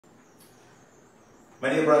My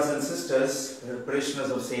dear brothers and sisters, parishioners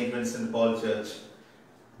of St. Vincent Paul Church,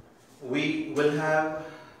 we will have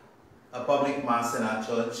a public mass in our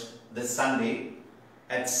church this Sunday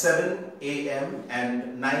at 7 a.m.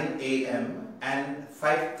 and 9 a.m. and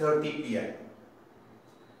 5:30 p.m.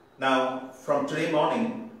 Now, from today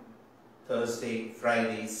morning, Thursday,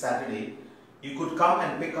 Friday, Saturday, you could come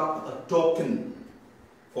and pick up a token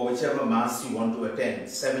for whichever mass you want to attend,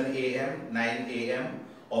 7 a.m., 9 a.m.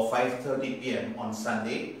 or 5:30 p.m. on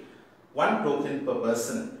Sunday, one token per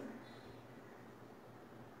person.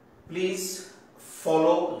 Please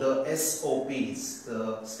follow the SOPs,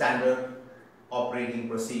 the standard operating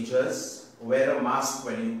procedures. Wear a mask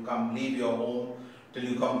when you come, leave your home till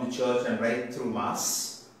you come to church and right through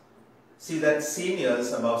mass. See that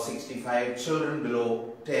seniors above 65, children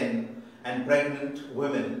below 10, and pregnant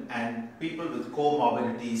women and people with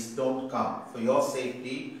comorbidities don't come, for your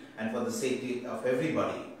safety and for the safety of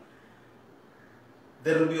everybody.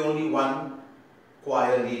 There will be only one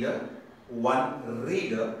choir leader, one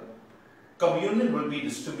reader. Communion will be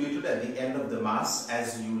distributed at the end of the Mass.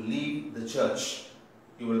 As you leave the church,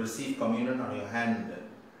 you will receive communion on your hand.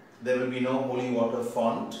 There will be no holy water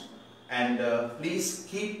font, and please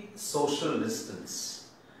keep social distance.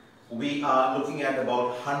 We are looking at about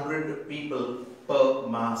 100 people per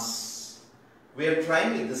Mass. We are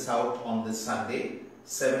trying this out on this Sunday,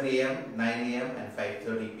 7 a.m., 9 a.m. and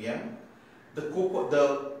 5:30 p.m. The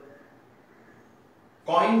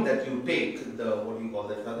coin that you take, what do you call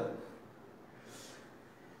that, Father?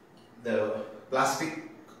 The plastic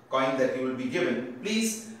coin that you will be given,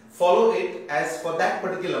 please follow it as for that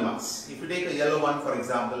particular Mass. If you take a yellow one, for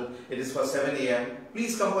example, it is for 7 a.m.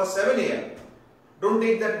 Please come for 7 a.m. Don't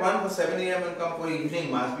take that one for 7 a.m. and come for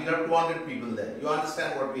evening Mass. We have 200 people there. You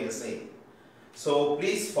understand what we are saying. So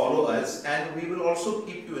please follow us, and we will also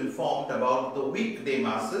keep you informed about the weekday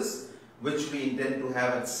Masses, which we intend to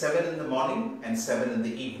have at 7 in the morning and 7 in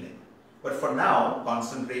the evening. But for now,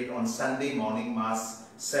 concentrate on Sunday morning Mass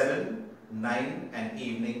 7, 9 and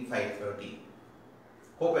evening 5:30.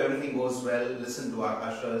 Hope everything goes well. Listen to our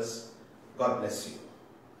ushers. God bless you.